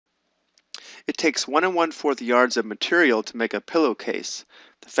It takes 1 1/4 yards of material to make a pillowcase.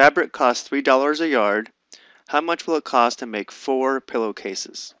 The fabric costs $3 a yard. How much will it cost to make 4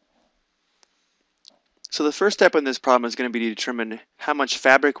 pillowcases? So the first step in this problem is going to be to determine how much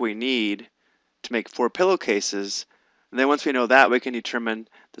fabric we need to make 4 pillowcases. And then once we know that, we can determine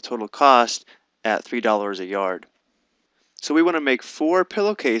the total cost at $3 a yard. So we want to make 4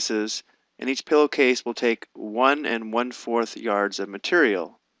 pillowcases, and each pillowcase will take 1 1/4 yards of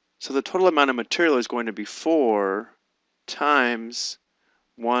material. So the total amount of material is going to be 4 times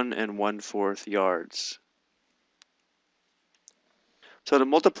 1 1/4 yards. So to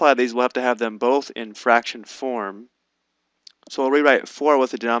multiply these, we'll have to have them both in fraction form. So we'll rewrite 4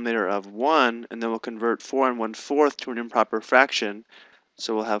 with a denominator of 1, and then we'll convert 4 1/4 to an improper fraction.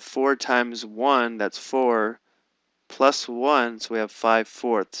 So we'll have 4 times 1, that's 4, plus 1, so we have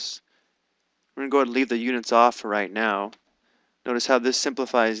 5/4. We're going to go ahead and leave the units off for right now. Notice how this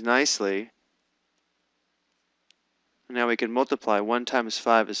simplifies nicely. And now we can multiply. 1 times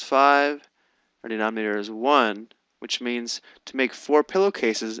 5 is 5. Our denominator is 1, which means to make 4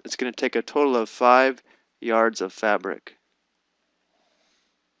 pillowcases, it's going to take a total of 5 yards of fabric.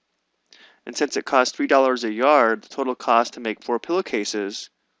 And since it costs $3 a yard, the total cost to make 4 pillowcases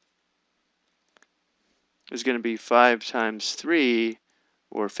is going to be 5 times 3,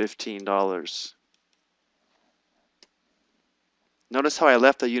 or $15. Notice how I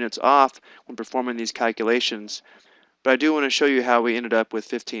left the units off when performing these calculations, but I do want to show you how we ended up with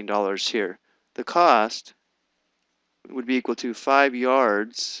 $15 here. The cost would be equal to 5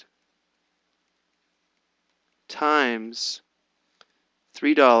 yards times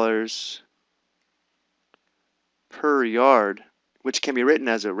 $3 per yard, which can be written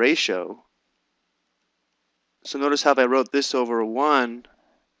as a ratio. So notice how if I wrote this over 1,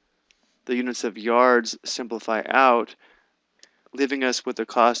 the units of yards simplify out, leaving us with a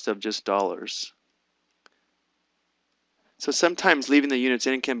cost of just dollars. So sometimes leaving the units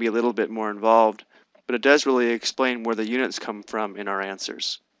in can be a little bit more involved, but it does really explain where the units come from in our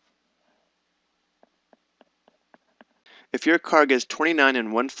answers. If your car gets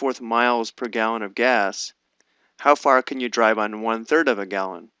 29 1/4 miles per gallon of gas, how far can you drive on 1/3 of a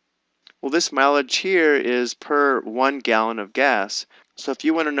gallon? Well, this mileage here is per 1 gallon of gas. So if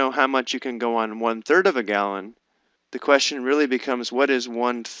you want to know how much you can go on 1/3 of a gallon, the question really becomes, what is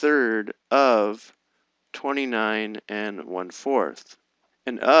 1/3 of 29 1/4?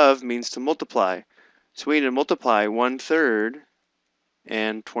 And of means to multiply. So we need to multiply 1/3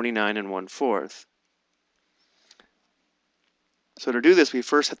 and 29 1/4. So to do this, we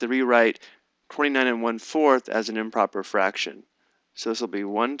first have to rewrite 29 1/4 as an improper fraction. So this will be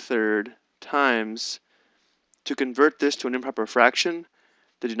 1/3 times, to convert this to an improper fraction,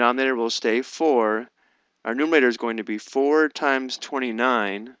 the denominator will stay 4. Our numerator is going to be 4 times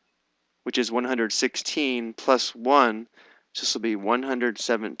 29, which is 116, plus 1, so this will be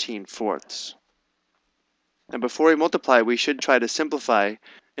 117/4. And before we multiply, we should try to simplify.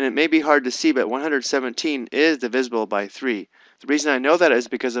 And it may be hard to see, but 117 is divisible by 3. The reason I know that is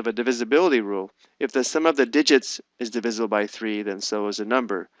because of a divisibility rule. If the sum of the digits is divisible by 3, then so is a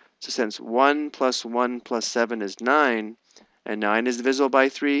number. So since 1 plus 1 plus 7 is 9, and 9 is divisible by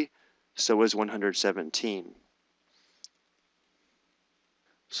 3, so is 117.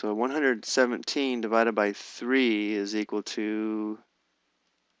 So 117 divided by 3 is equal to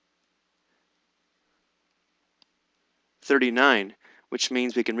 39, which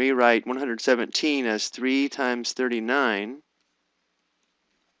means we can rewrite 117 as 3 times 39.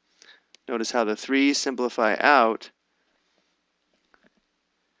 Notice how the 3's simplify out.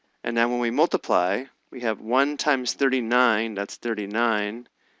 And now when we multiply, we have 1 times 39, that's 39,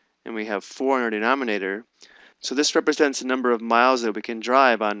 and we have 4 in our denominator. So this represents the number of miles that we can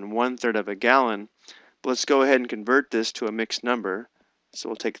drive on 1/3 of a gallon. But let's go ahead and convert this to a mixed number. So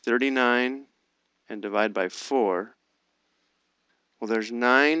we'll take 39 and divide by 4. Well, there's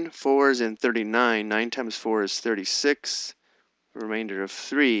 9 4's in 39. 9 times 4 is 36, a remainder of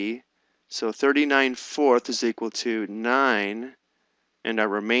 3. So 39/4 is equal to 9, and our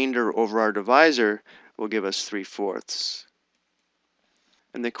remainder over our divisor will give us 3/4.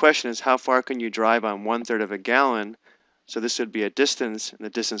 And the question is, how far can you drive on 1/3 of a gallon? So this would be a distance, and the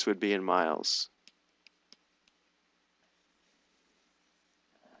distance would be in miles.